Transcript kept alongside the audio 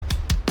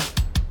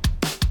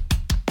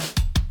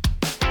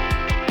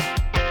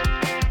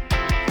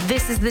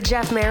This is the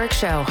Jeff Merrick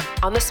Show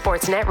on the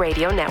Sportsnet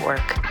Radio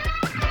Network.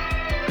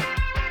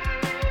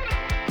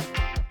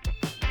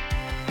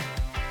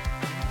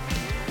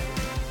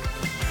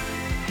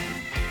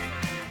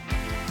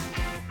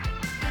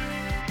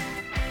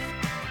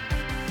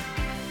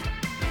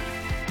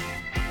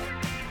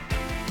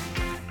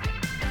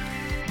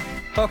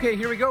 Okay,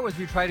 here we go as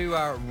we try to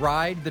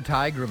ride the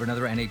tiger of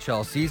another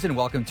NHL season.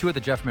 Welcome to it,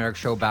 the Jeff Merrick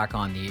Show, back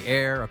on the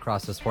air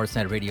across the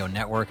Sportsnet Radio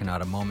Network, and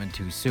not a moment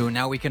too soon.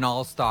 Now we can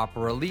all stop,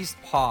 or at least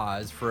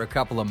pause for a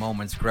couple of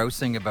moments,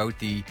 grousing about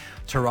the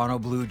Toronto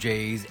Blue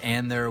Jays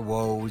and their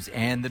woes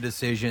and the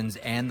decisions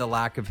and the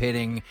lack of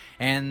hitting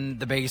and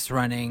the base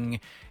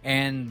running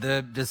and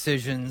the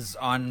decisions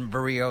on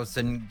Barrios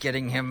and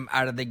getting him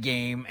out of the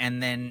game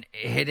and then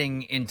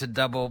hitting into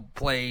double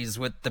plays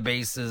with the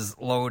bases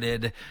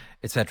loaded,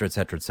 etc.,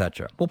 etc.,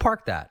 etc. We'll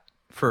park that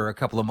for a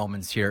couple of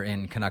moments here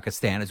in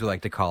Canuckistan, as we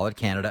like to call it,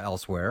 Canada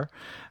elsewhere,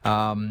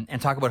 and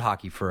talk about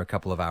hockey for a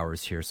couple of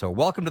hours here. So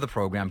welcome to the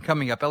program.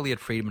 Coming up, Elliotte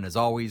Friedman, as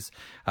always,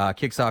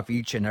 kicks off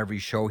each and every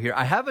show here.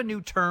 I have a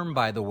new term,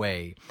 by the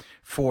way,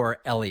 for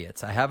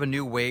Elliotte. I have a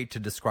new way to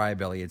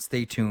describe Elliotte.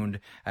 Stay tuned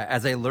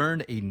as I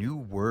learned a new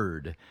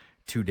word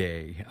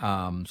today.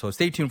 So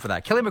stay tuned for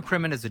that. Kelly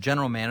McCrimmon is the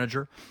general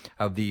manager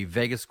of the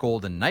Vegas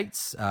Golden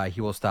Knights.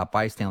 He will stop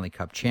by, Stanley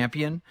Cup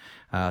champion.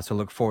 So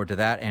look forward to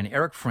that. And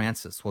Eric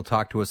Francis will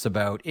talk to us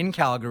about, in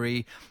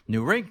Calgary,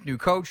 new rink, new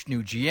coach,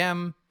 new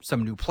GM,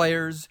 some new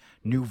players,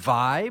 new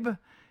vibe,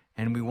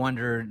 and we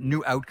wonder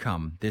new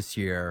outcome this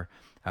year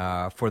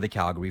for the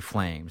Calgary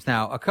Flames.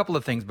 Now, a couple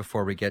of things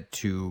before we get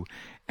to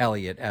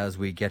Elliotte as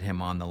we get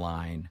him on the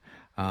line.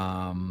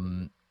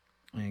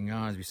 Hang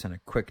on, as we send a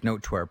quick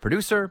note to our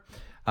producer.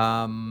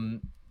 I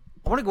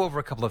want to go over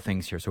a couple of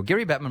things here. So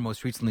Gary Bettman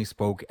most recently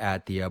spoke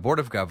at the Board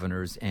of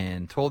Governors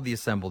and told the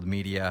assembled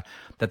media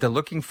that they're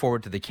looking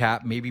forward to the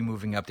cap maybe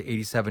moving up to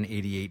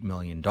 $88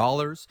 million.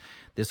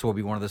 This will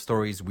be one of the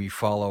stories we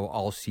follow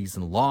all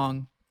season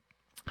long.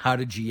 How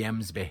do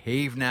GMs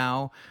behave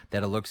now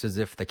that it looks as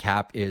if the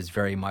cap is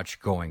very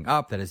much going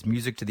up? That is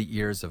music to the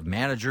ears of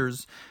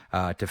managers,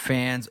 to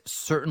fans,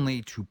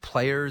 certainly to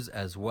players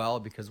as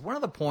well, because one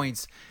of the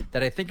points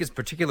that I think is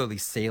particularly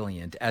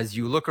salient as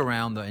you look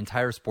around the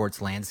entire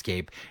sports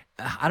landscape,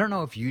 I don't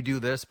know if you do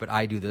this, but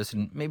I do this,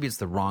 and maybe it's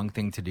the wrong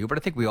thing to do, but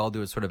I think we all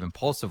do it sort of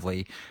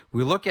impulsively.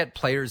 We look at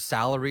players'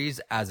 salaries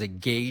as a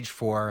gauge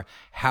for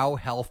how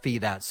healthy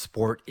that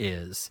sport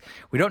is.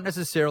 We don't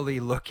necessarily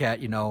look at,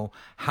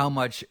 how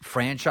much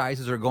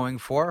franchises are going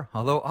for,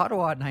 although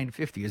Ottawa at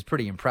 950 is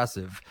pretty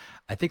impressive.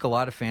 I think a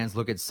lot of fans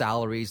look at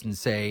salaries and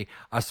say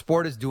a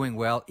sport is doing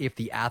well if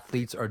the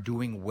athletes are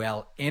doing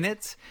well in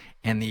it,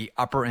 and the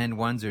upper end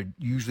ones are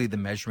usually the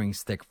measuring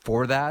stick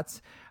for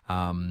that.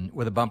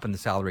 With a bump in the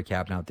salary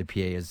cap now, the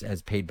PA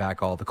has paid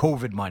back all the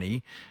COVID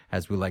money,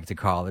 as we like to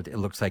call it. It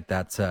looks like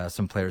that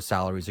some players'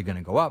 salaries are going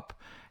to go up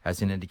as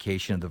an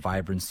indication of the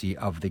vibrancy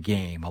of the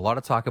game. A lot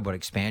of talk about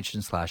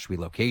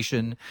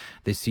expansion/relocation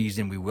this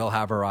season. We will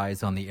have our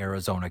eyes on the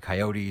Arizona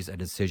Coyotes. A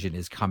decision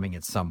is coming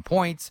at some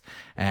point,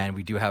 and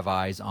we do have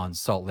eyes on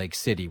Salt Lake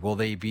City. Will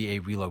they be a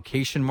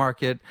relocation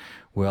market?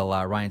 Will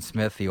Ryan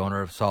Smith, the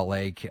owner of Salt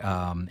Lake,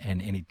 and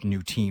any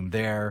new team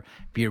there,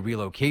 be a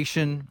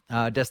relocation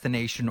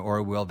destination,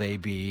 or will they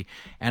be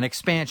an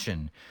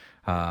expansion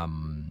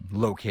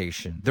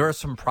location? There are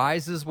some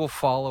prizes will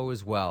follow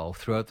as well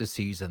throughout the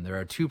season. There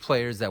are two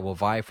players that will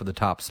vie for the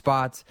top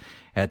spots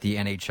at the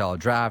NHL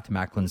draft.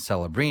 Macklin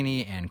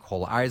Celebrini and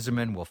Cole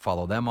Eiserman will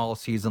follow them all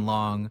season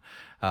long.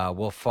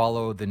 We'll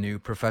follow the new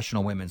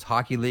Professional Women's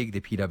Hockey League,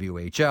 the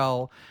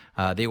PWHL.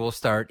 They will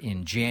start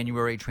in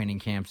January, training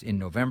camps in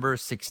November,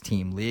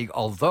 6-team league,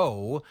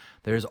 although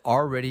there's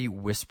already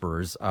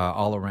whispers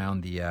all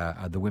around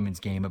the women's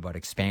game about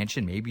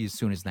expansion, maybe as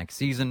soon as next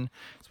season.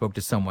 Spoke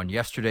to someone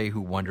yesterday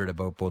who wondered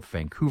about both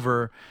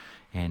Vancouver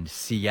and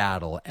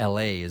Seattle.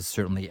 LA is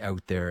certainly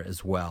out there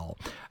as well.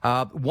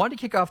 Want to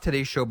kick off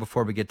today's show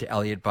before we get to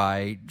Elliotte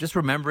by just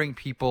remembering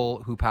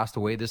people who passed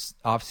away this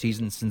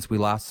offseason since we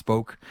last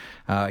spoke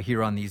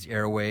here on these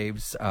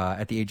airwaves.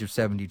 At the age of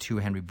 72,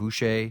 Henry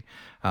Boucher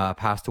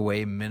passed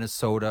away.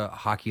 Minnesota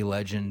hockey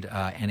legend,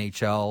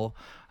 NHL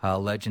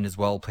legend as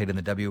well, played in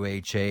the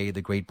WHA.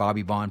 The great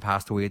Bobby Bond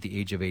passed away at the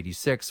age of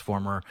 86.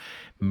 Former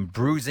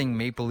bruising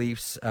Maple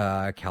Leafs,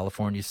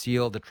 California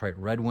Seal, Detroit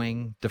Red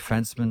Wing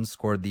defenseman,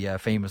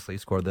 famously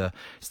scored the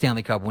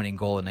Stanley Cup winning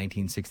goal in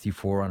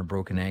 1964 on a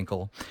broken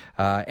ankle.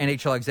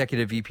 NHL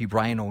executive VP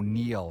Brian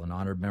O'Neill, an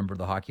honored member of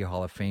the Hockey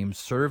Hall of Fame,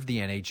 served the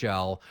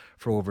NHL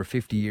for over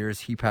 50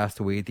 years. He passed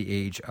away at the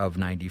age of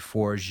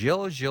 94.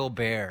 Gilles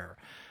Gilbert,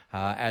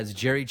 as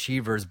Jerry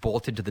Cheevers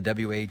bolted to the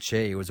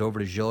WHA, it was over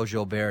to Gilles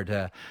Gilbert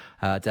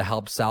to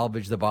help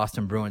salvage the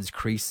Boston Bruins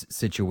crease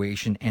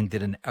situation and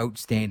did an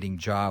outstanding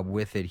job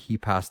with it. He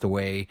passed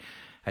away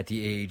at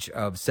the age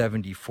of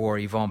 74.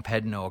 Yvonne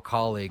Pedno, a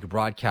colleague,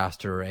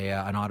 broadcaster,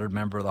 an honored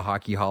member of the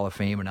Hockey Hall of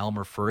Fame, and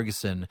Elmer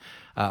Ferguson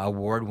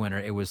award winner.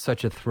 It was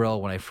such a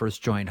thrill when I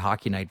first joined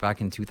Hockey Night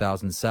back in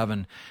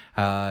 2007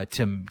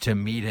 to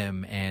meet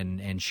him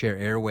and share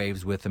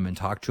airwaves with him and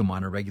talk to him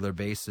on a regular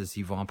basis.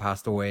 Yvonne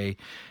passed away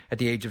at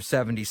the age of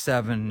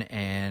 77,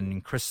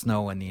 and Chris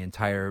Snow and the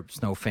entire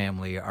Snow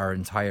family, our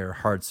entire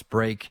hearts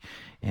break.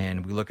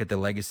 And we look at the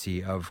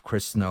legacy of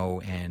Chris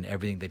Snow and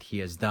everything that he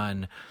has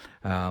done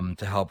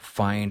to help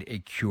find a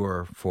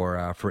cure for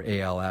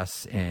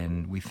ALS.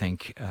 And we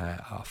think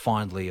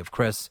fondly of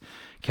Chris,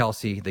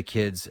 Kelsey, the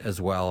kids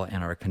as well,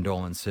 and our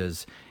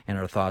condolences and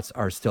our thoughts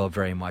are still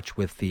very much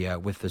with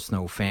the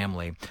Snow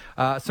family.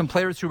 Some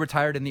players who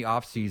retired in the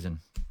offseason.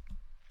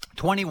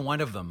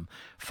 21 of them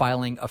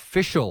filing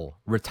official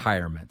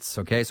retirements.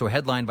 Okay, so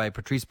headlined by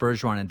Patrice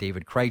Bergeron and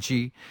David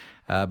Krejci,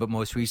 but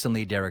most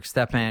recently Derek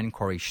Stepan,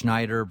 Corey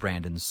Schneider,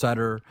 Brandon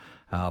Sutter,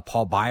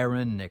 Paul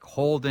Byron, Nick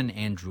Holden,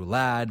 Andrew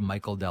Ladd,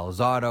 Michael Del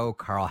Zotto,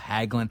 Carl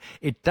Hagelin.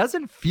 It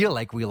doesn't feel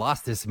like we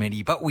lost this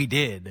many, but we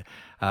did.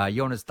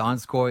 Jonas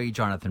Donskoy,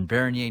 Jonathan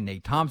Bernier,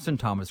 Nate Thompson,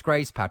 Thomas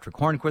Greiss, Patrick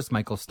Hornquist,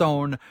 Michael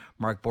Stone,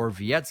 Mark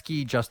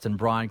Borowiecki, Justin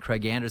Braun,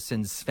 Craig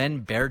Anderson,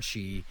 Sven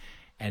Berchi,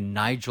 and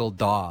Nigel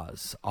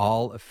Dawes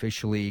all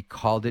officially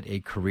called it a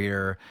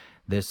career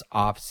this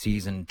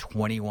off-season.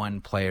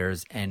 21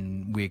 players,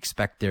 and we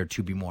expect there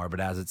to be more. But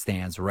as it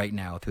stands right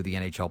now through the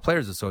NHL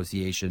Players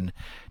Association,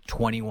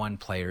 21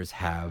 players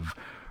have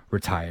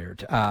retired.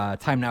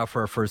 Time now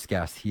for our first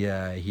guest. He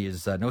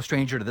is no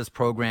stranger to this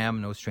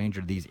program, no stranger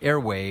to these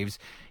airwaves.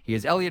 He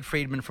is Elliotte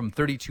Friedman from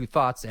 32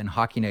 Thoughts and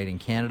Hockey Night in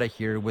Canada,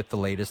 here with the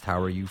latest.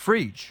 How are you,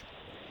 Friedge?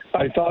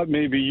 I thought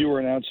maybe you were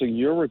announcing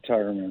your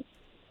retirement.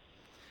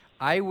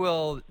 I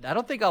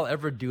don't think I'll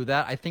ever do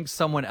that. I think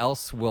someone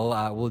else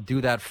will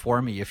do that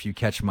for me, if you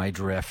catch my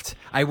drift.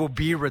 I will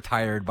be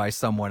retired by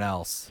someone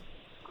else.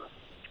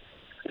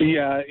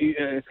 Yeah,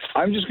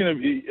 I'm just gonna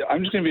be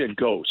a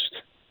ghost.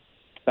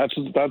 That's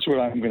what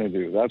I'm gonna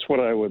do. That's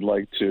what I would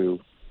like to.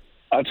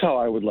 That's how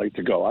I would like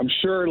to go. I'm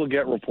sure it'll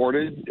get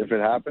reported if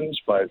it happens,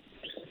 but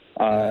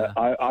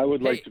I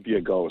would like to be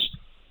a ghost.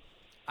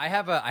 I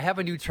have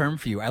a new term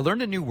for you. I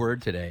learned a new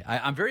word today.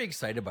 I'm very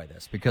excited by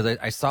this because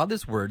I saw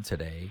this word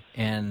today,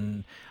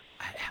 and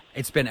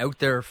it's been out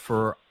there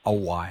for a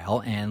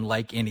while. And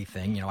like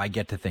anything, I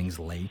get to things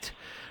late.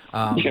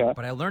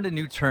 But I learned a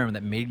new term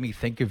that made me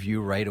think of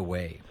you right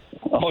away.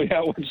 Oh,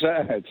 yeah? What's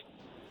that?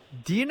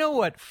 Do you know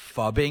what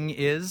phubbing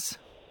is?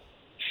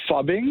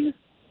 Phubbing?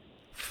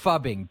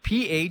 Phubbing.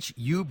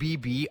 Phubbing.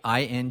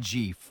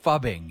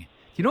 Phubbing. Do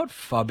you know what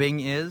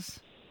phubbing is?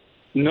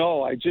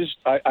 No, I just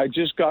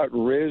got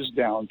Riz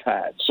down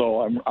pat,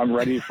 so I'm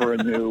ready for a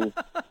new.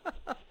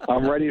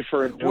 I'm ready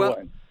for a new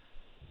one.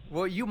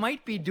 Well, you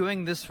might be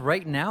doing this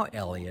right now,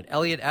 Elliotte.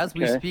 Elliotte, as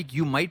we speak,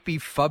 you might be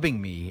phubbing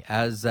me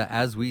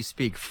as we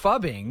speak.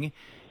 Phubbing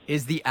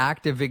is the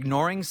act of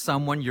ignoring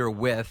someone you're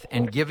with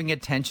and giving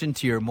attention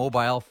to your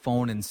mobile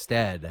phone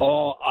instead.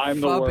 Oh, I'm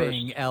the worst.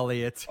 Phubbing,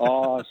 Elliotte.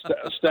 Oh,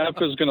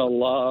 Steph is gonna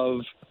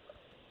love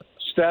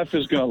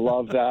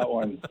that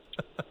one.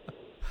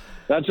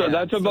 That's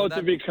about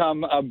to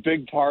become a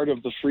big part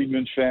of the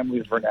Friedman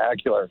family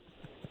vernacular.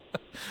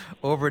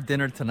 Over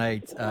dinner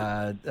tonight,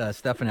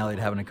 Steph and Elliotte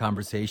having a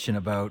conversation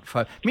about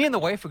me and the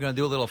wife are going to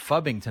do a little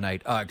phubbing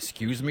tonight.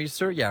 Excuse me,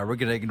 sir. Yeah, we're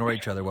going to ignore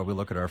each other while we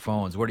look at our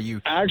phones. What are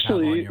you?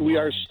 Actually, we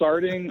are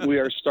starting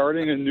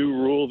a new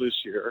rule this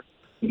year: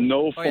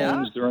 no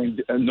phones during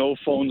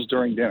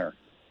dinner.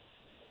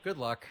 Good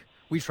luck.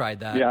 We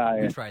tried that.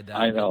 Yeah, we tried that.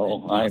 I know.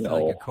 Like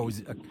a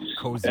cozy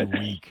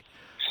week.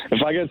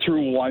 If I get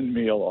through one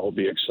meal, I'll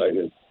be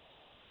excited.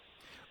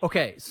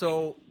 Okay,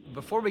 so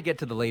before we get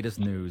to the latest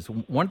news,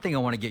 one thing I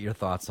want to get your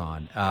thoughts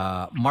on.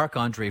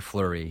 Marc-Andre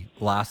Fleury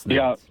last night.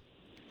 Yeah.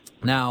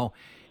 Now,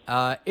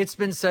 it's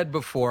been said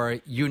before,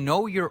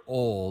 you're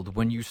old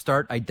when you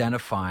start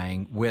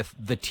identifying with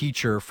the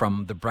teacher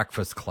from The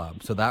Breakfast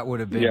Club. So that would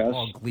have been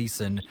Paul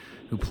Gleason,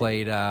 who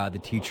played the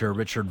teacher,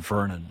 Richard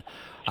Vernon.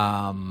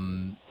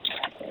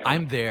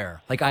 I'm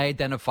there. Like, I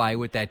identify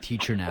with that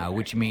teacher now,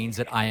 which means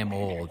that I am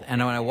old. And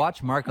when I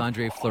watch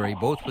Marc-Andre Fleury,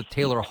 both with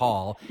Taylor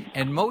Hall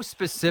and most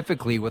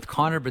specifically with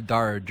Connor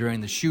Bedard during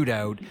the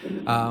shootout,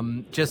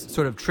 just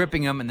sort of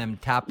tripping him and then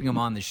tapping him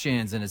on the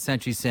shins and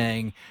essentially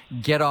saying,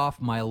 "Get off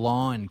my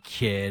lawn,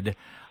 kid,"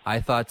 I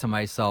thought to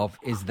myself,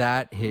 is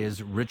that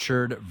his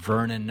Richard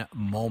Vernon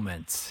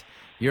moment?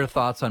 Your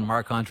thoughts on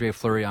Marc-Andre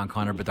Fleury on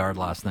Connor Bedard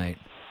last night?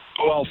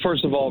 Well,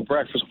 first of all,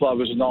 Breakfast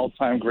Club is an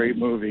all-time great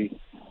movie.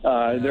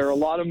 There are a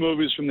lot of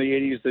movies from the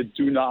 80s that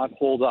do not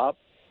hold up.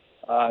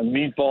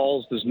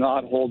 Meatballs does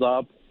not hold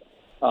up.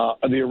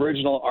 The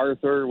original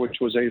Arthur, which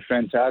was a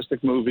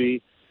fantastic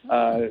movie.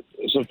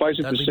 Suffice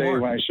it to say,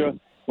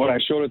 when I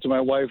showed it to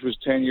my wife, who's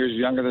 10 years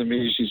younger than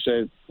me, she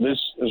said, "This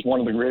is one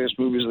of the greatest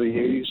movies of the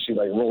 80s. She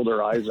rolled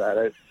her eyes at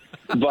it.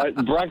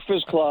 But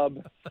Breakfast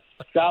Club,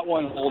 that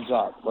one holds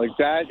up.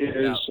 That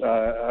is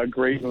a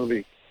great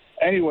movie.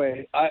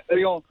 Anyway, I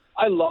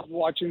loved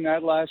watching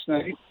that last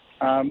night.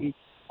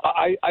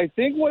 I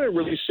think what it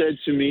really said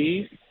to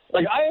me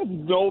Like, I have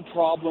no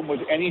problem with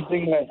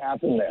anything that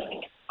happened there.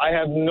 I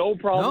have no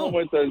problem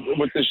with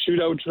the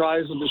shootout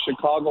tries of the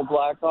Chicago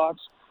Blackhawks.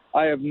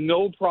 I have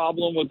no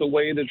problem with the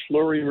way that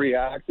Fleury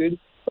reacted.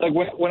 Like,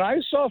 when I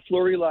saw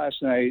Fleury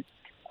last night,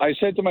 I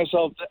said to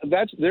myself,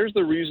 there's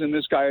the reason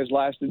this guy has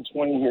lasted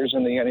 20 years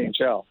in the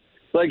NHL.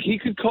 Like, he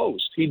could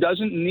coast. He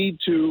doesn't need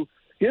to.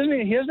 He doesn't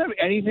have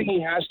anything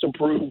he has to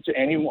prove to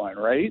anyone,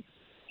 right?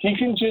 He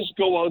can just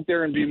go out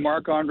there and be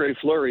Marc-Andre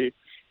Fleury.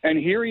 And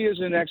here he is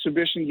in an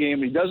exhibition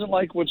game. He doesn't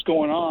like what's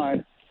going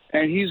on,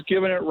 and he's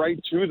giving it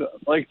right to them.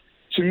 Like,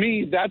 to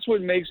me, that's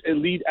what makes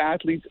elite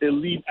athletes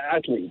elite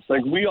athletes.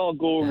 Like, we all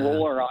go and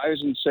roll our eyes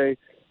and say,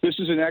 this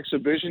is an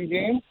exhibition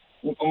game.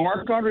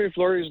 Marc-Andre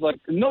Fleury is like,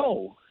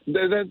 no,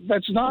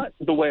 that's not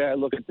the way I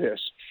look at this.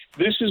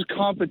 This is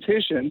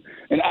competition,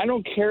 and I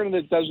don't care that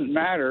it doesn't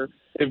matter.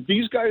 If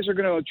these guys are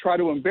going to try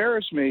to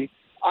embarrass me,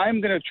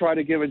 I'm going to try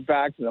to give it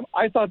back to them.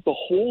 I thought the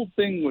whole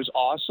thing was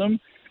awesome,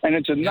 and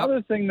it's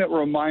another thing that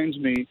reminds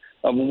me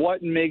of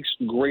what makes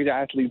great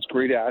athletes,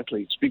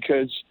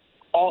 because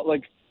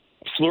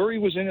Fleury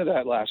was into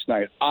that last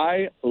night.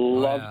 I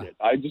loved it.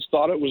 I just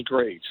thought it was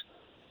great.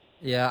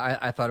 Yeah,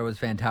 I thought it was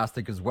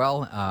fantastic as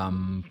well.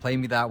 Play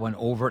me that one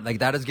over. Like,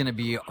 that is going to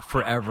be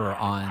forever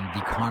on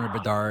the Connor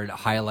Bedard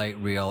highlight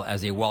reel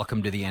as a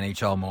welcome to the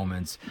NHL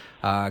moments.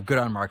 Good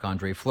on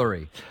Marc-Andre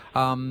Fleury.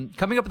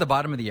 Coming up at the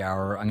bottom of the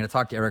hour, I'm going to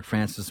talk to Eric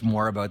Francis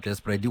more about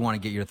this, but I do want to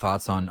get your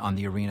thoughts on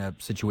the arena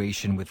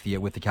situation with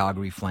the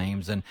Calgary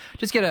Flames, and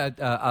just get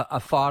a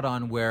thought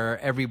on where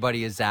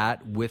everybody is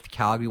at with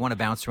Calgary. We want to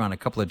bounce around a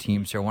couple of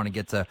teams here. I want to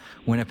get to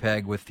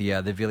Winnipeg with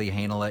the Ville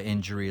Heinola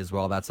injury as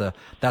well. That's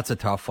a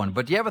tough one.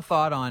 But do you have a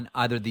thought on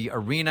either the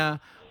arena,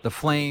 the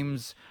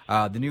Flames,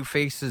 the new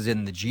faces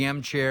in the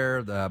GM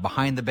chair, the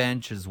behind the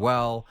bench as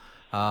well?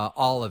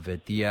 All of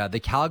it,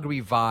 the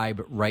Calgary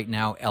vibe right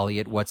now.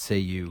 Elliotte, what say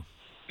you?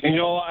 You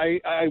know,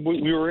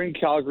 we were in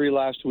Calgary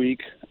last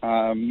week,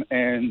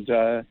 and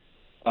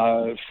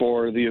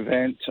for the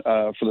event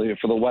for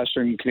the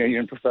Western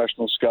Canadian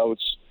Professional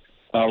Scouts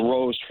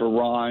roast for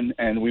Ron,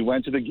 and we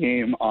went to the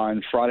game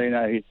on Friday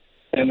night.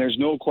 And there's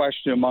no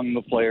question among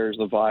the players,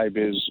 the vibe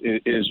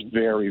is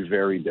very,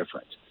 very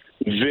different,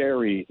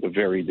 very,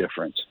 very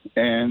different,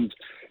 and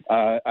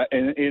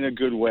in a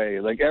good way.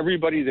 Like,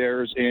 everybody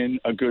there is in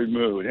a good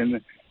mood, and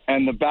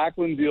the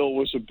Backlund deal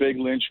was a big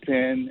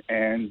linchpin.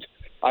 And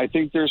I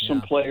think there's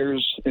some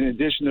players in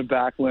addition to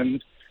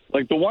Backlund.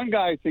 Like, the one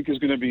guy I think is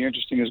going to be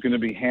interesting is going to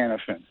be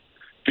Hanifin,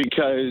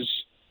 because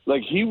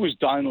like, he was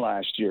done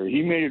last year.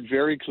 He made it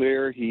very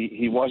clear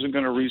he wasn't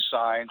going to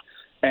re-sign.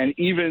 And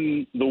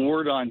even the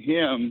word on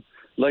him,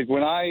 like,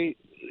 when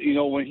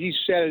he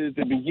said it at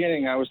the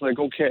beginning, I was like,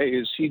 okay,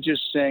 is he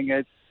just saying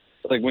it?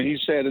 Like, when he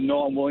said,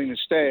 no, I'm willing to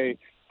stay,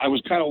 I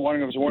was kind of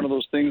wondering if it was one of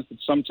those things that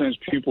sometimes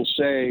people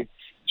say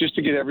just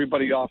to get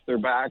everybody off their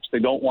backs. They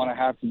don't want to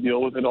have to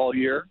deal with it all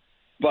year.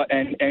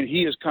 And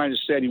he has kind of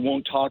said he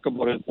won't talk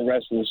about it the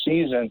rest of the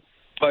season.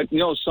 But,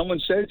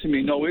 someone said to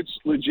me, no, it's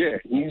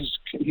legit.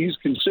 He's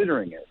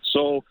considering it.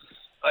 So,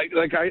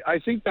 I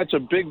think that's a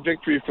big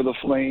victory for the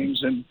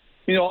Flames. And,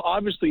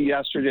 obviously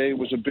yesterday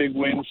was a big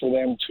win for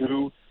them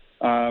too.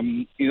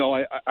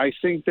 I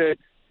think that,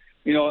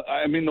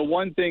 the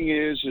one thing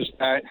is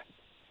that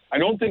I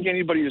don't think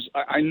anybody is –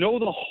 I know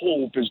the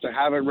hope is to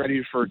have it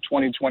ready for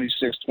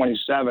 2026,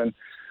 27.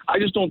 I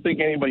just don't think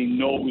anybody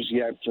knows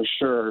yet for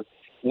sure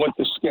what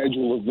the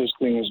schedule of this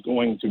thing is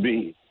going to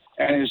be.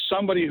 And as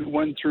somebody who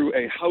went through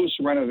a house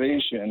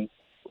renovation,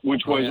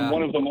 which was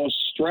one of the most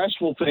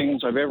stressful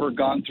things I've ever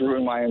gone through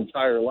in my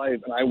entire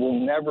life, and I will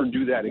never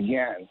do that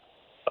again.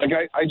 Like,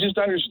 I just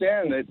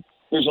understand that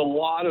there's a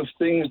lot of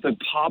things that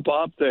pop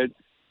up that,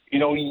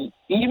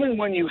 even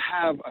when you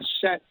have a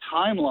set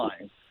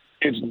timeline,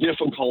 it's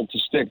difficult to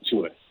stick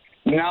to it.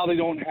 Now they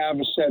don't have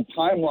a set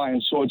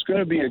timeline, so it's going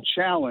to be a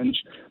challenge,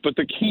 but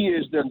the key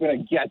is they're going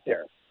to get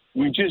there.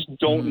 We just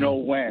don't know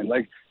when.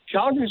 Like,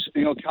 Calgary's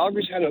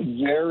had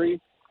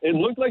it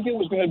looked like it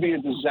was going to be a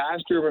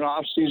disaster of an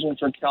offseason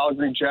for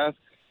Calgary, Jeff.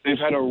 They've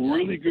had a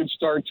really good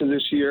start to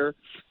this year.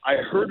 I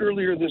heard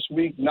earlier this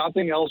week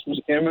nothing else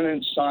was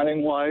imminent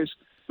signing-wise,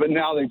 but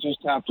now they just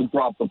have to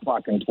drop the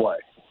puck and play.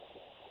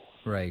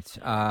 Right.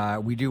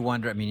 We do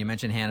wonder. You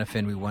mentioned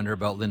Hanifin. We wonder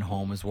about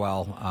Lindholm as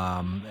well.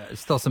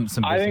 Still some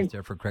business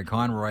there for Craig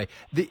Conroy.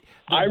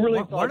 I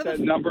really thought that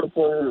number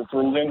for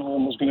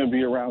Lindholm was going to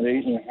be around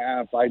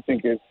 8.5. I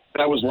think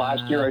that was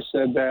last year I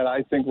said that.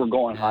 I think we're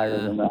going higher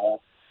than that.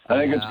 I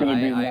think it's going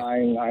to be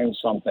 9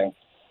 something.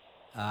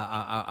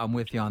 I'm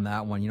with you on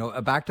that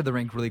one. Back to the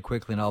rink really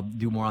quickly, and I'll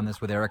do more on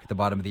this with Eric at the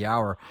bottom of the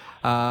hour.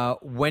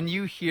 When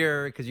you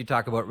hear, because you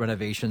talk about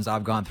renovations,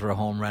 I've gone through a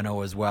home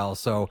reno as well,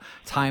 so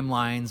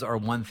timelines are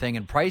one thing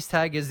and price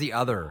tag is the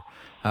other.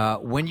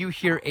 When you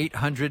hear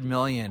 $800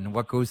 million,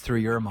 what goes through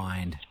your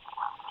mind?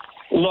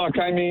 Look,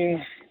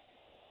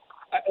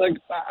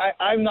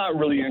 I'm not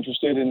really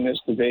interested in this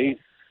debate.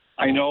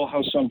 I know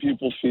how some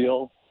people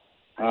feel.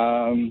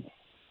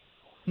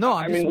 No,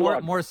 I'm just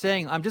more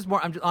saying,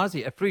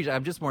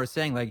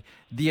 like,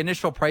 the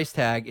initial price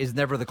tag is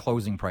never the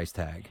closing price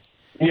tag.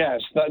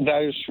 Yes,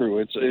 that is true.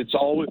 It's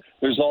always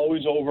there's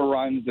always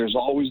overruns. There's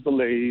always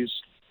delays.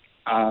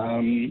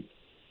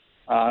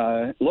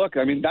 Look,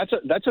 I mean that's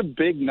a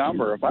big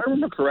number. If I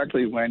remember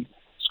correctly, when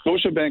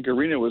Scotiabank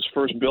Arena was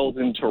first built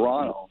in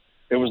Toronto,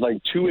 it was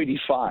like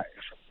 285,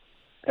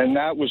 and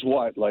that was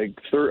what, like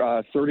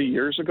 30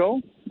 years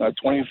ago,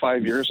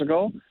 25 years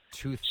ago.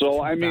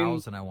 So I mean,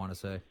 2000, I want to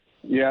say.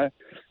 Yeah.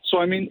 So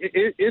I mean,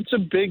 it's a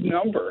big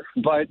number,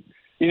 but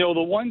you know,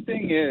 the one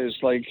thing is,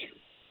 like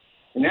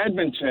in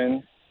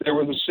Edmonton, there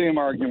were the same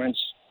arguments.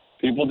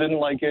 People didn't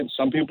like it.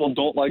 Some people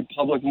don't like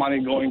public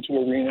money going to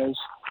arenas.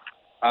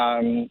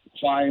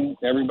 Fine,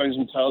 everybody's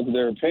entitled to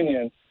their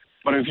opinion.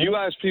 But if you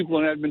ask people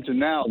in Edmonton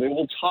now, they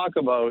will talk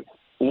about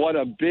what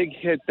a big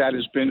hit that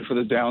has been for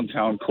the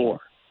downtown core.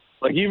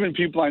 Like even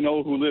people I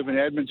know who live in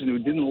Edmonton who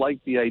didn't like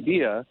the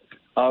idea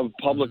of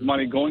public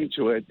money going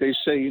to it, they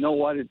say, you know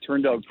what, it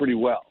turned out pretty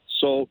well.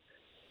 So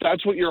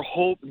that's what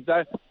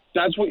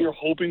that's what you're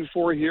hoping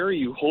for here.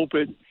 You hope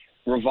it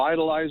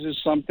revitalizes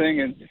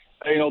something. And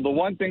you know, the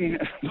one thing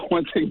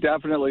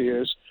definitely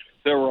is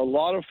there were a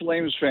lot of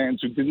Flames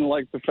fans who didn't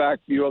like the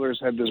fact the others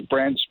had this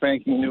brand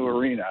spanking new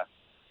arena,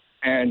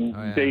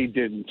 and they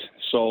didn't.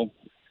 So,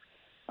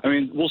 I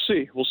mean, we'll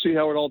see. We'll see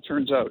how it all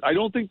turns out. I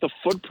don't think the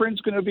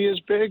footprint's going to be as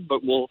big,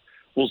 but we'll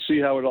see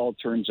how it all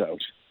turns out.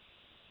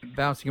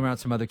 Bouncing around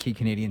some other key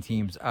Canadian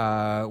teams,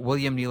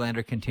 William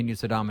Nylander continues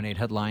to dominate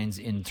headlines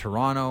in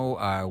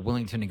Toronto,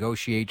 willing to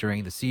negotiate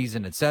during the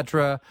season,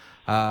 etc.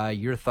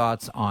 Your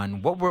thoughts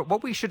on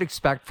what we should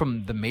expect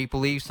from the Maple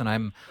Leafs? And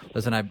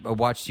I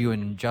watched you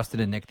and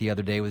Justin and Nick the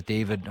other day with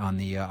David on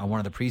one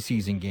of the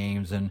preseason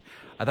games, and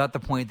I thought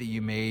the point that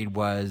you made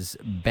was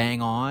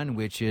bang on,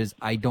 which is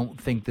I don't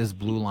think this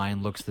blue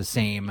line looks the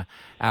same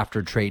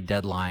after trade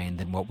deadline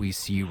than what we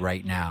see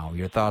right now.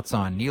 Your thoughts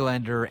on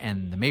Nylander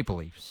and the Maple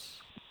Leafs?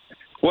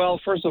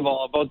 Well, first of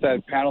all, about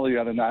that panel the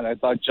other night, I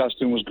thought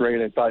Justin was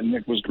great. I thought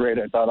Nick was great.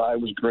 I thought I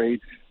was great.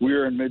 We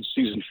were in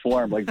mid-season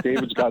form. Like,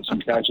 David's got some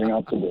catching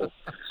up to do.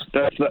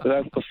 That's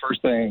the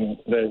first thing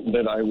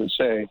that I would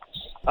say.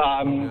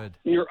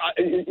 You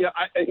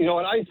know,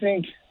 and I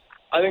think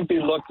they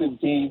looked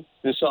at D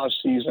this off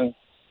season,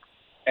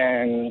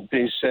 and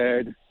they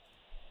said,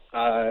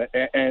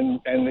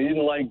 and they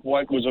didn't like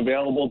what was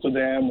available to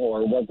them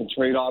or what the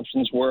trade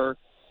options were.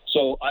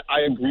 So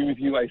I agree with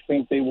you. I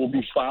think they will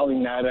be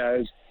filing that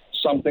as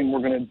something we're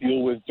going to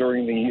deal with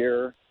during the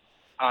year.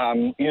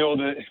 You know,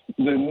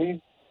 the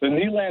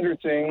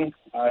Nylander thing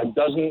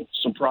doesn't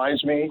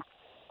surprise me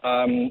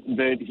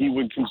that he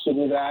would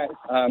consider that.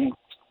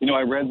 You know,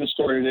 I read the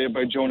story today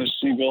by Jonas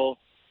Siegel,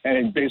 and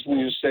it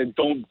basically just said,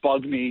 don't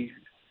bug me,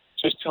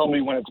 just tell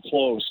me when it's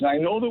close. And I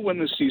know that when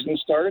the season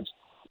starts,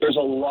 there's a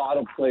lot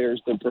of players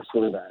that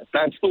prefer that.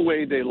 That's the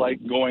way they like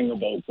going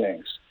about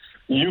things.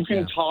 You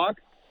can talk,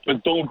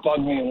 but don't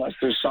bug me unless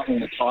there's something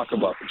to talk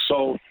about.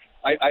 So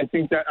I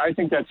think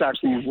that's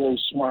actually a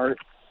really smart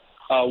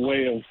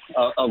way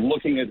of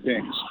looking at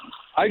things.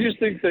 I just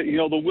think that, you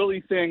know, the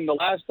Willie thing, the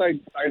last I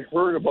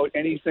heard about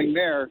anything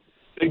there,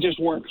 they just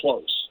weren't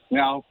close.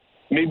 Now,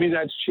 maybe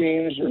that's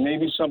changed or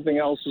maybe something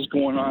else is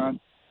going on,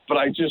 but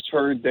I just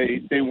heard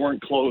they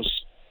weren't close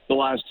the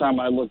last time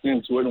I looked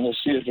into it, and we'll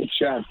see if it's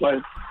chat. But,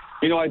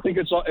 you know, I think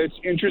it's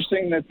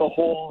interesting that the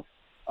whole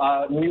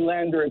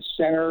Nylander at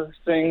center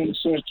thing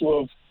seems to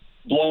have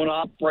blown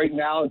up right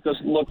now. It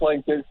doesn't look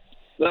like that.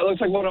 That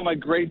looks like one of my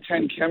grade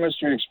 10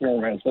 chemistry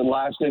experiments that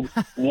lasted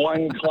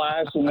one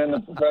class, and then the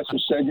professor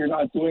said, you're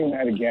not doing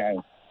that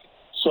again.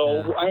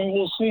 So, I mean,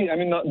 we'll see. I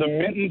mean, the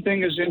Minton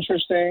thing is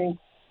interesting.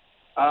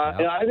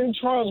 And I think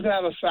Toronto's going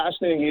to have a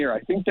fascinating year. I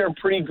think they're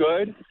pretty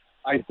good.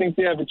 I think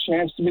they have a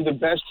chance to be the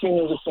best team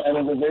in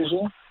the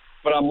division.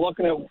 But I'm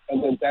looking at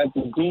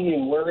the D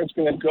and where it's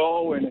going to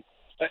go. And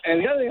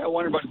the other thing I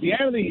wonder about, at the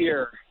end of the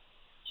year,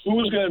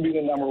 who's going to be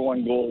the number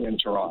one goalie in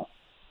Toronto?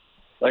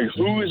 Like,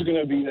 who is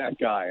going to be that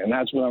guy? And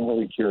that's what I'm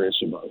really curious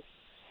about.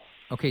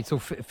 Okay, so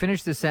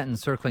finish the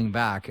sentence circling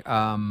back.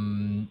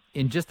 In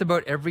just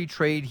about every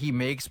trade he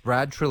makes,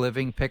 Brad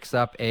Treliving picks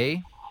up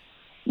a?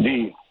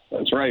 D.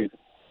 That's right.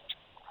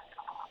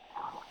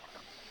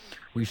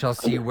 We shall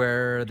see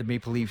where the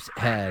Maple Leafs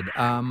head.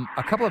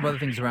 A couple of other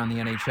things around the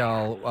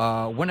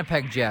NHL.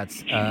 Winnipeg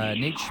Jets.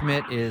 Nate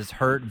Schmidt is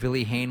hurt.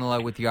 Ville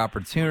Heinola with the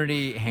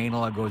opportunity.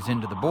 Heinola goes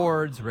into the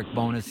boards. Rick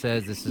Bowness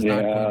says this is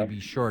not going to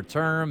be short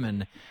term.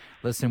 And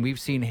listen, we've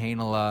seen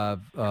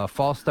Heinola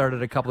false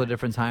started a couple of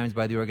different times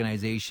by the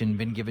organization,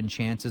 been given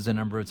chances a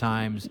number of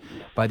times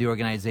by the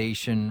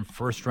organization.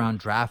 First-round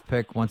draft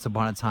pick once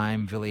upon a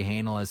time, Ville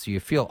Heinola. So you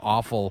feel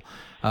awful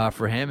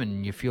for him,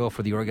 and you feel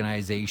for the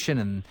organization.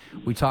 And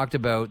we talked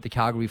about the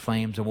Calgary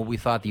Flames and what we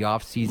thought the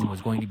offseason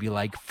was going to be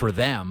like for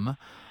them,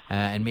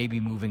 and maybe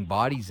moving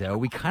bodies out.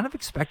 We kind of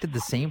expected the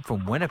same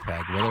from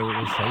Winnipeg, whether it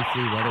was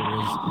Shifley, whether it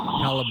was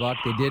Hellebuck.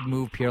 They did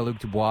move Pierre-Luc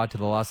Dubois to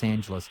the Los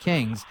Angeles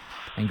Kings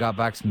and got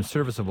back some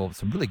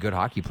really good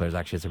hockey players,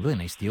 actually. It's a really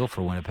nice deal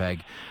for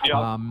Winnipeg.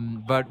 Yeah.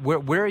 But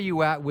where are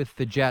you at with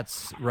the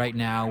Jets right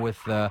now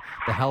with the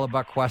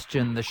Hellebuck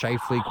question, the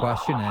Shifley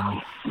question,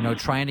 and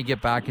trying to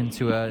get back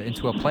into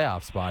a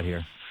playoff spot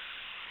here?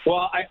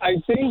 Well, I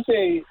think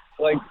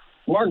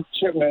Mark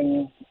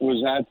Chipman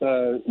was at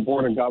the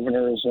Board of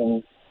Governors,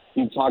 and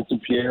he talked to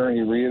Pierre, and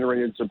he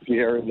reiterated to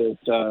Pierre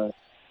that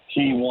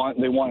they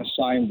want to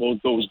sign both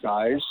those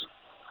guys.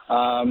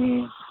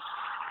 I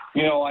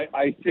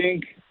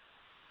think,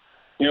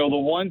 the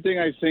one thing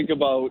I think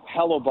about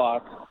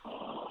Hellebuyck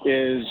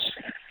is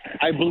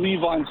I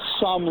believe on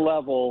some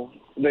level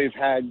they've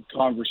had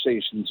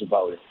conversations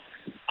about it.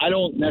 I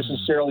don't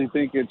necessarily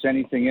think it's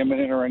anything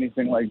imminent or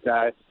anything like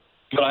that,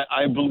 but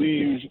I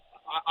believe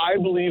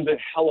that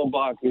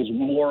Hellebuyck is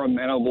more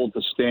amenable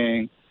to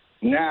staying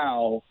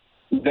now.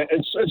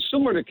 It's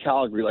similar to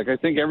Calgary. I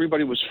think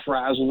everybody was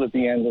frazzled at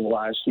the end of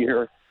last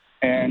year,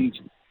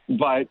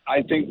 but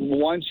I think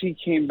once he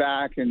came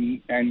back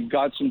and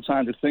got some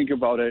time to think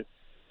about it,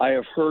 I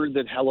have heard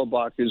that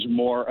Hellebuyck is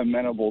more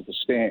amenable to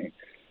staying.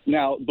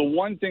 Now, the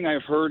one thing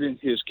I've heard in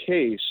his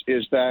case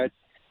is that,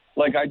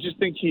 I just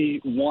think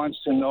he wants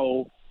to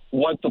know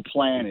what the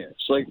plan is.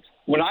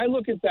 When I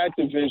look at that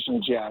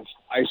division, Jeff,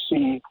 I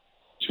see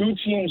two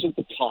teams at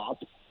the top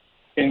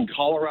in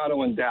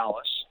Colorado and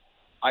Dallas.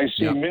 I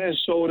see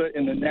Minnesota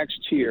in the next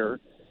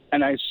tier,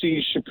 and I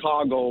see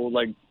Chicago,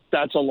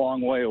 that's a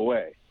long way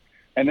away.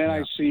 And then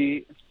I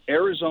see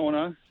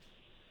Arizona,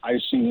 I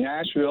see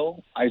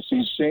Nashville, I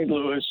see St.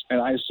 Louis,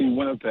 and I see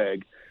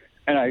Winnipeg.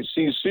 And I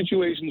see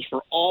situations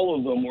for all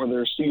of them where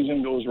their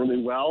season goes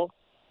really well,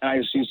 and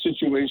I see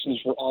situations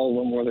for all of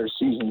them where their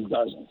season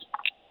doesn't.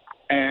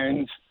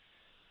 And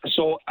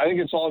so I think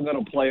it's all going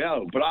to play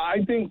out. But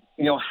I think,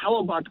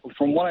 Hellebuyck,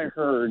 from what I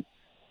heard,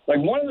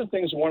 one of the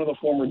things one of the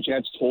former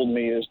Jets told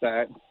me is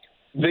that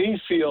they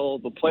feel,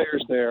 the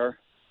players there,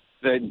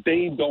 that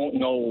they don't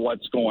know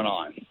what's going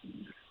on.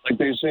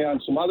 They say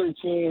on some other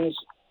teams,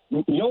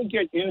 you don't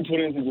get input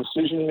into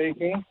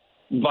decision-making,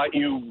 but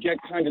you get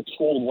kind of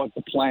told what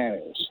the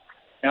plan is.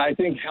 And I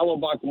think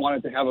Hellebuyck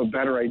wanted to have a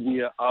better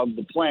idea of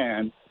the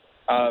plan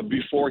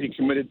before he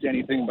committed to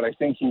anything, but I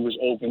think he was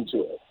open to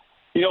it.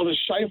 The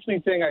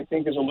Scheifele thing, I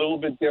think, is a little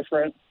bit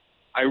different.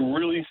 I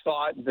really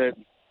thought that,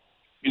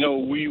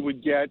 we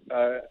would get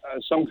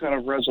some kind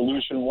of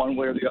resolution one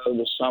way or the other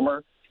this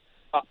summer.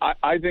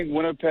 I think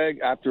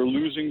Winnipeg, after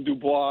losing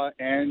Dubois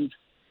and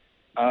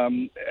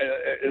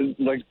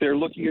they're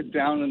looking at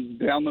down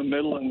the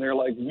middle, and they're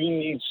like, we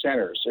need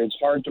centers. It's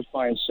hard to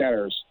find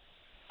centers.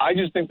 I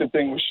just think the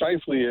thing with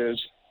Scheifele is,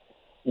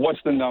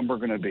 what's the number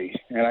going to be?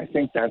 And I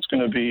think that's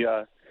going to be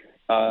a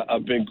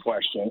big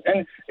question.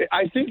 And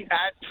I think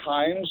at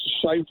times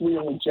Scheifele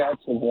and the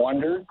Jets have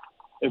wondered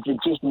if it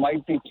just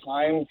might be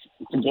time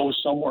to go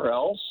somewhere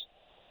else.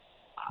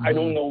 I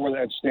don't know where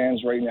that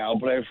stands right now,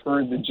 but I've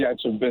heard the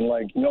Jets have been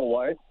like, you know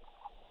what?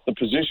 The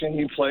position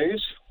he plays,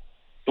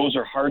 those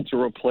are hard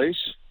to replace,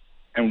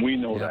 and we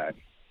know that.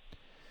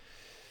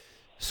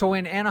 So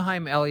in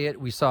Anaheim,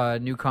 Elliotte, we saw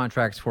new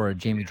contracts for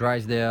Jamie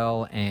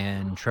Drysdale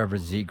and Trevor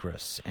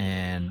Zegras.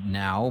 And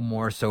now,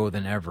 more so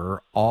than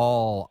ever,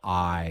 all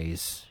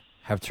eyes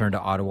have turned to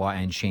Ottawa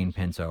and Shane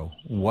Pinto.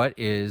 What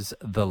is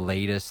the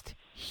latest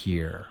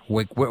here?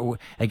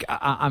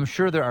 I'm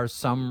sure there are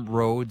some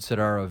roads that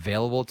are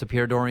available to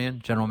Pierre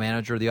Dorion, general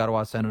manager of the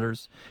Ottawa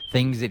Senators,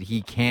 things that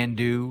he can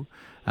do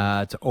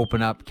to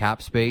open up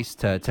cap space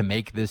to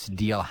make this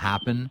deal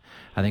happen.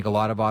 I think a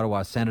lot of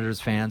Ottawa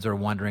Senators fans are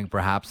wondering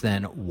perhaps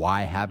then,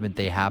 why haven't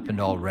they happened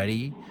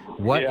already?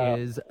 What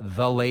is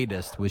the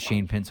latest with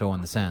Shane Pinto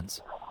and the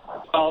Sens?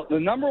 Well, the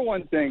number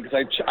one thing,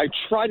 because I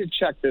try to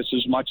check this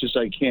as much as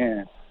I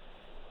can,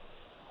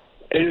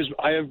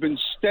 I have been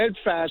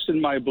steadfast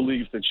in my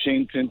belief that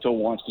Shane Pinto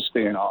wants to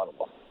stay in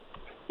Ottawa.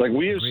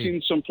 We have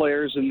seen some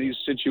players in these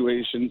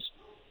situations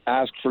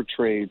ask for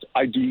trades.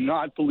 I do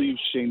not believe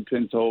Shane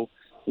Pinto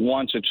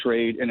wants a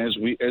trade. And as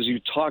you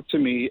talk to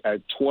me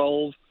at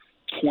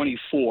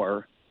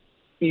 12:24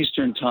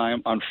 Eastern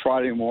time on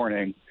Friday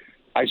morning,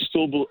 I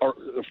still or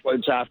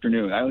it's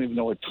afternoon. I don't even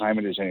know what time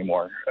it is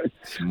anymore.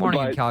 It's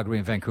morning in Calgary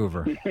and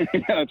Vancouver.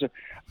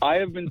 I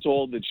have been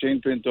told that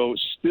Shane Pinto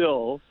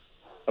still,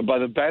 by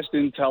the best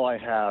intel I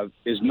have,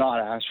 is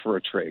not asked for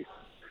a trade.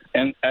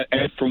 And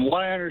from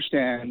what I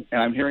understand,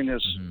 and I'm hearing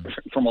this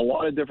from a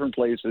lot of different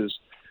places,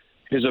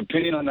 his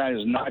opinion on that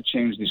has not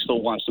changed. He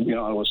still wants to be an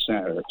Ottawa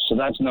Senator. So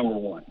that's number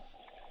one.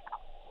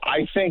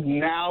 I think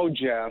now,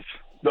 Jeff,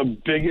 the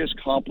biggest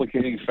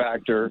complicating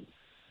factor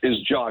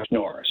is Josh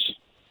Norris.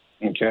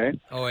 Okay?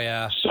 Oh,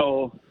 yeah.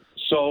 So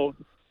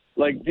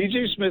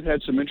DJ Smith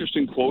had some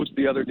interesting quotes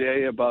the other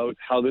day about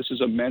how this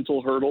is a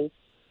mental hurdle,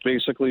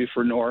 basically,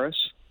 for Norris.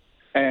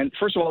 And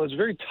first of all, it's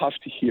very tough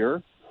to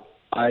hear.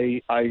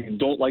 I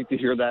don't like to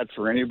hear that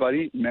for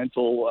anybody.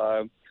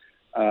 Mental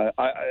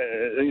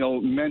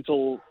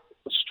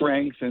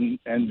strength and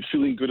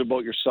feeling good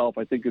about yourself,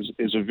 I think,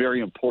 is a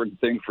very important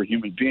thing for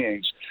human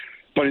beings.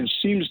 But it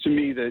seems to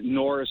me that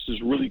Norris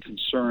is really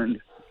concerned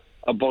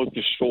about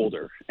the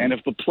shoulder. And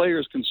if the player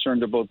is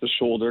concerned about the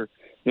shoulder,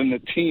 then the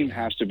team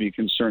has to be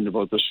concerned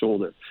about the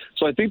shoulder.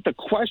 So I think the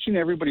question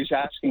everybody's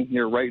asking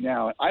here right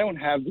now, and I don't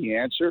have the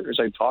answer as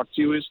I talk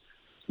to you, is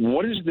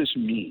what does this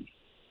mean?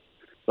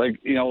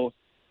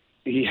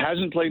 He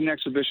hasn't played an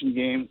exhibition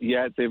game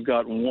yet. They've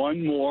got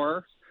one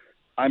more.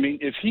 I mean,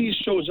 if he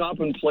shows up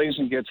and plays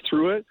and gets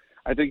through it,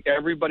 I think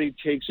everybody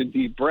takes a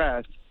deep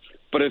breath.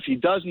 But if he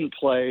doesn't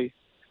play,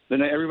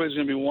 then everybody's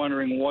going to be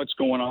wondering what's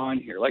going on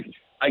here. Like,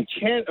 I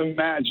can't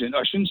imagine.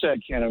 I shouldn't say I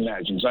can't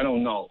imagine, because I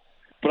don't know.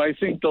 But I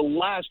think the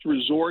last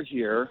resort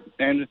here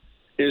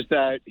is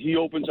that he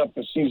opens up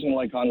the season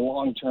like on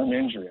long-term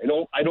injury.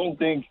 I don't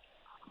think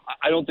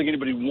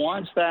anybody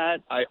wants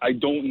that. I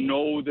don't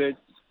know that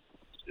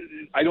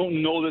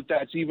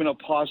that's even a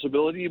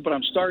possibility. But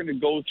I'm starting to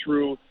go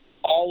through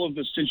all of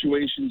the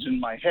situations in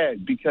my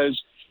head, because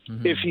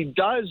if he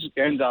does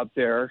end up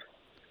there,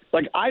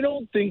 like, I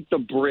don't think the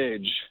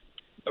bridge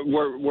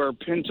where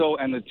Pinto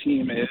and the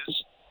team is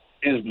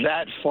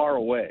that far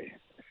away.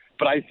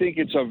 But I think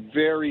it's a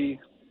very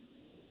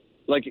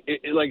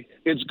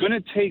it's going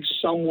to take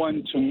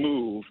someone to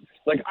move.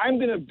 Like, I'm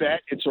going to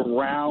bet it's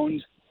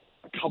around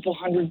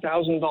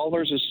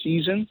 $200,000 a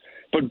season,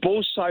 but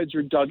both sides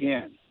are dug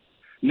in.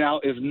 Now,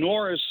 if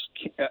Norris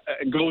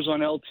goes on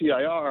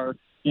LTIR,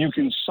 you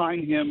can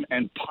sign him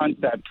and punt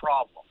that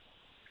problem.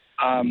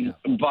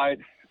 But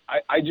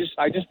I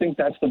just think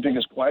that's the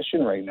biggest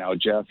question right now,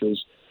 Jeff,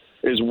 is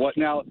what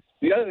now.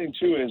 The other thing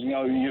too is,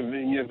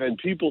 you've had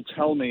people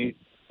tell me,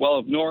 well,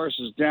 if Norris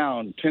is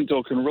down,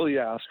 Pinto can really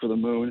ask for the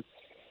moon.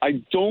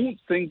 I don't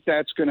think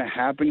that's going to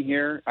happen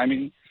here. I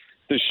mean,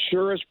 the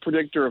surest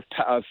predictor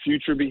of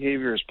future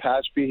behavior is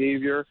past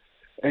behavior.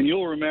 And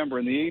you'll remember,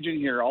 and the agent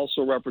here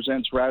also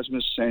represents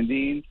Rasmus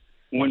Sandin.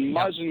 When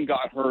Muzzin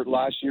got hurt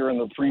last year in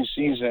the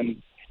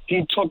preseason,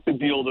 he took the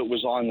deal that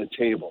was on the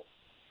table.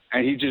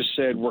 And he just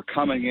said, we're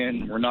coming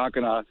in. We're not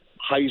going to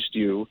heist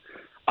you.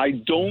 I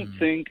don't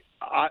think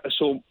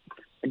so.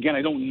 Again,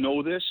 I don't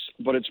know this,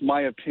 but it's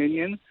my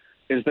opinion,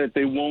 is that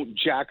they won't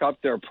jack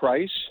up their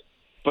price,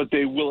 but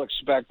they will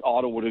expect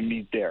Ottawa to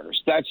meet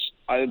theirs.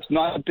 It's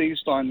not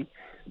based on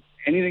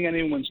anything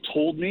anyone's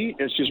told me.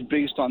 It's just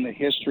based on the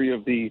history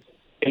of the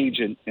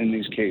agent in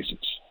these cases.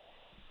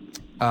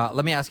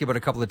 Let me ask you about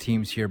a couple of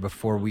teams here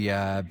before we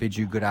bid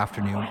you good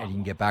afternoon and you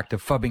can get back to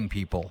phubbing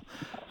people.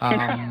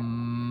 Are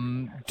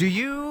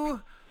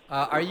you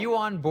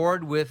on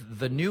board with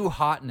the new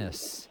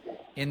hotness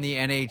in the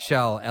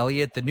NHL,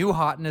 Elliotte? The new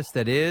hotness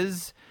that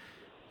is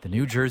the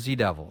New Jersey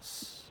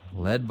Devils,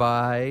 led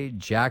by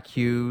Jack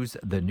Hughes,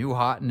 the new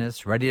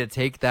hotness, ready to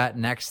take that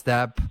next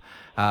step.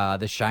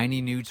 The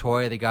shiny new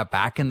toy. They got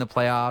back in the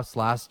playoffs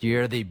last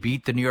year. They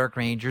beat the New York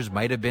Rangers,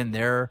 might have been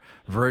their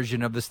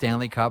version of the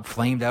Stanley Cup,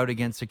 flamed out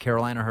against the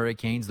Carolina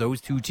Hurricanes. Those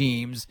two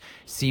teams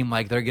seem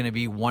like they're going to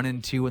be 1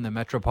 and 2 in the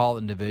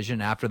Metropolitan Division.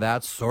 After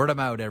that, sort them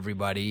out,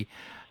 everybody.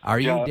 Are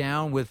you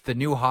down with the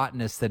new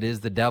hotness that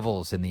is the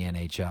Devils in the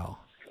NHL?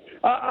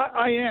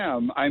 I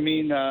am. I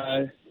mean,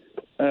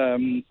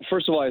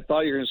 first of all, I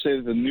thought you were going to say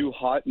that the new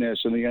hotness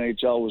in the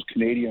NHL was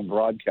Canadian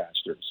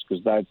broadcasters,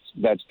 because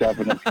that's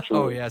definitely true.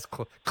 Oh, yes,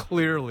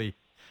 clearly.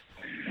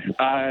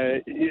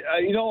 I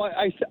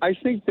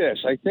think this.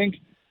 I think,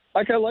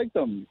 I like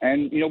them.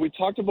 And, we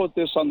talked about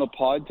this on the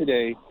pod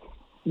today.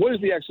 What does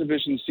the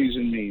exhibition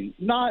season mean?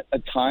 Not a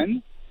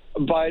ton,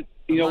 but,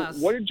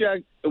 what did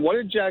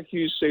Jack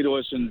Hughes say to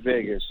us in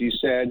Vegas? He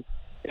said,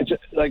 it's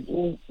like,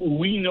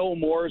 we know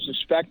more is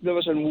expected of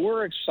us, and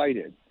we're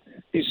excited.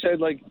 He said,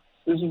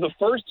 this is the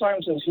first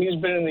time since he's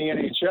been in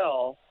the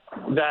NHL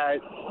that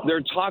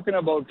they're talking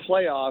about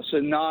playoffs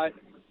and not,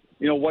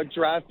 what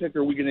draft pick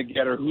are we going to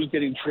get or who's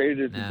getting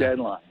traded at the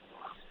deadline.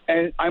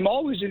 And I'm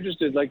always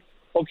interested,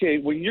 okay,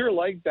 when you're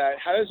like that,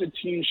 how does a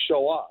team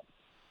show up?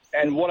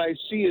 And what I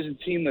see is a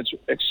team that's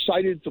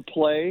excited to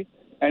play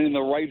and in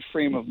the right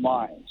frame of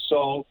mind.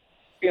 So,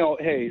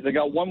 hey, they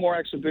got one more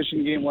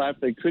exhibition game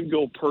left. They could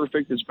go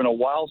perfect. It's been a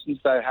while since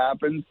that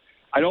happened.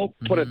 I don't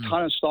put a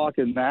ton of stock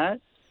in that.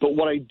 But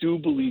what I do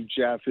believe,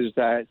 Jeff, is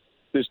that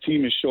this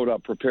team has showed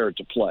up prepared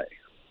to play.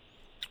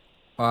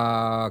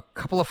 A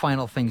couple of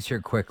final things here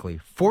quickly.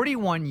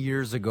 41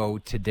 years ago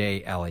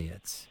today,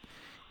 Elliotte,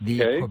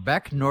 the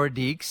Quebec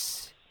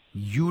Nordiques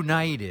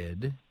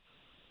united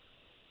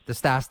the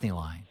Stastny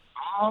line.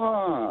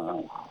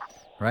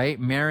 Right?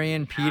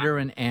 Marion, Peter,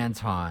 and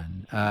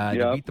Anton.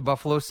 They beat the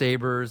Buffalo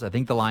Sabres. I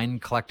think the line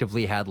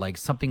collectively had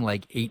something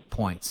like 8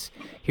 points.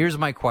 Here's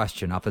my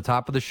question. Off the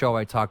top of the show,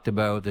 I talked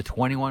about the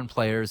 21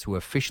 players who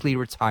officially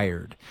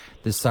retired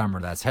this summer.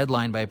 That's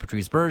headlined by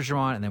Patrice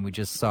Bergeron, and then we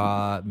just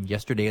saw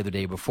yesterday or the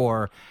day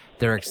before,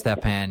 Derek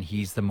Stepan.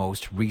 He's the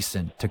most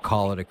recent to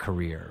call it a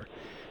career.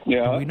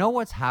 Yeah. Do we know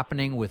what's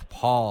happening with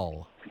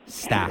Paul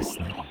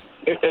Stastny?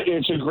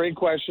 It's a great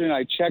question.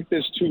 I checked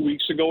this 2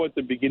 weeks ago at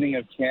the beginning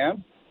of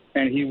camp.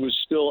 And he was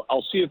still,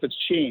 I'll see if it's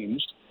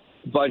changed,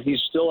 but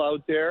he's still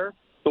out there.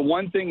 The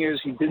one thing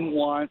is he didn't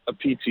want a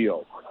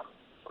PTO.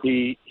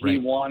 He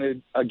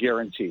wanted a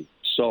guarantee.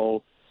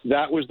 So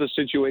that was the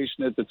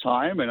situation at the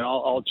time, and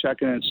I'll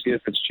check in and see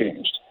if it's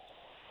changed.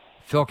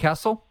 Phil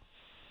Kessel?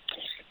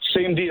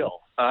 Same deal.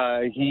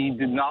 He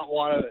did not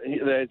want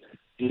that.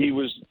 He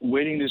was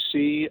waiting to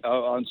see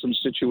on some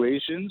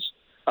situations.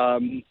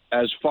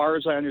 As far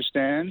as I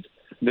understand,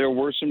 there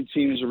were some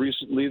teams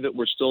recently that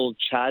were still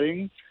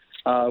chatting.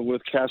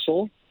 with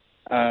Kessel,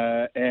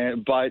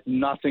 but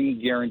nothing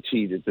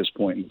guaranteed at this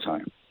point in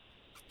time.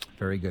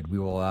 Very good. We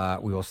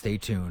will stay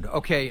tuned.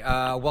 Okay,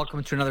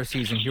 welcome to another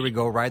season. Here we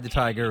go. Ride the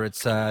Tiger.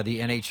 It's the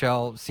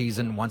NHL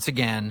season once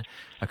again.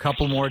 A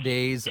couple more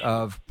days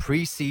of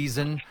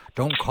preseason.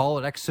 Don't call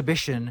it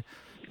exhibition.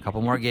 A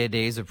couple more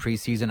days of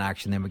preseason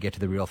action. Then we get to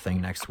the real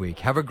thing next week.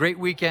 Have a great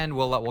weekend.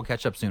 We'll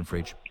catch up soon,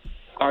 Friedge.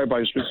 All right,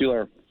 buddy. Speak to you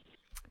later.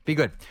 Be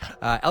good.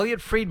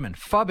 Elliotte Friedman,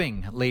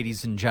 fubbing,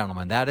 ladies and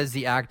gentlemen. That is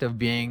the act of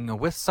being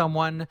with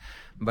someone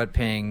but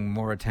paying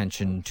more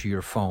attention to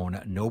your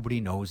phone.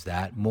 Nobody knows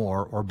that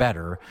more or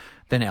better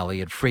than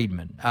Elliotte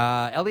Friedman.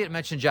 Elliotte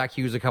mentioned Jack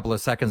Hughes a couple of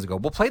seconds ago.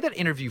 We'll play that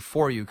interview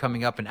for you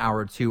coming up in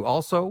hour 2.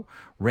 Also,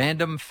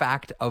 random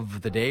fact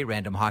of the day,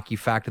 random hockey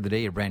fact of the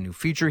day, a brand new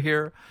feature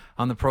here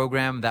on the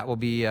program. That will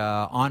be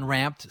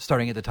on-ramped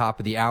starting at the top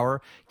of the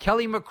hour.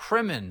 Kelly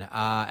McCrimmon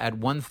at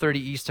 1:30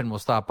 Eastern will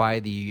stop by,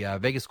 the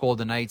Vegas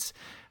Golden Knights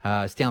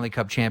Stanley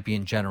Cup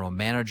champion general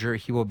manager.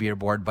 He will be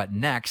aboard, but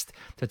next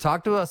to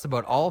talk to us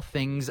about all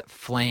things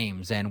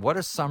Flames and what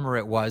a summer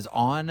it was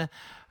on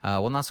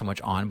not so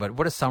much on, but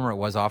what a summer it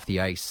was off the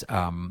ice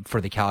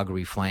for the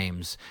Calgary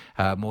Flames.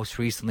 Most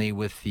recently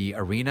with the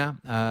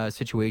arena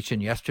situation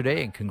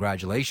yesterday, and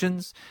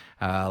congratulations.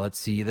 Let's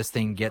see, this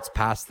thing gets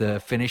past the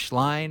finish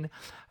line.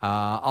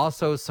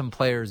 Also, some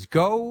players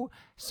go,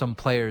 some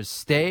players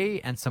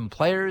stay, and some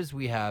players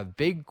we have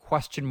big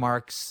question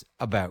marks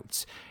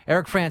about.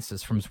 Eric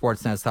Francis from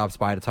Sportsnet stops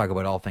by to talk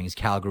about all things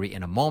Calgary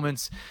in a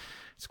moment.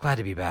 It's glad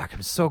to be back.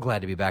 I'm so glad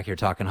to be back here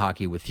talking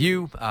hockey with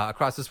you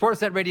across the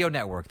Sportsnet Radio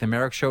Network. The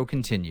Merrick Show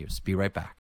continues. Be right back.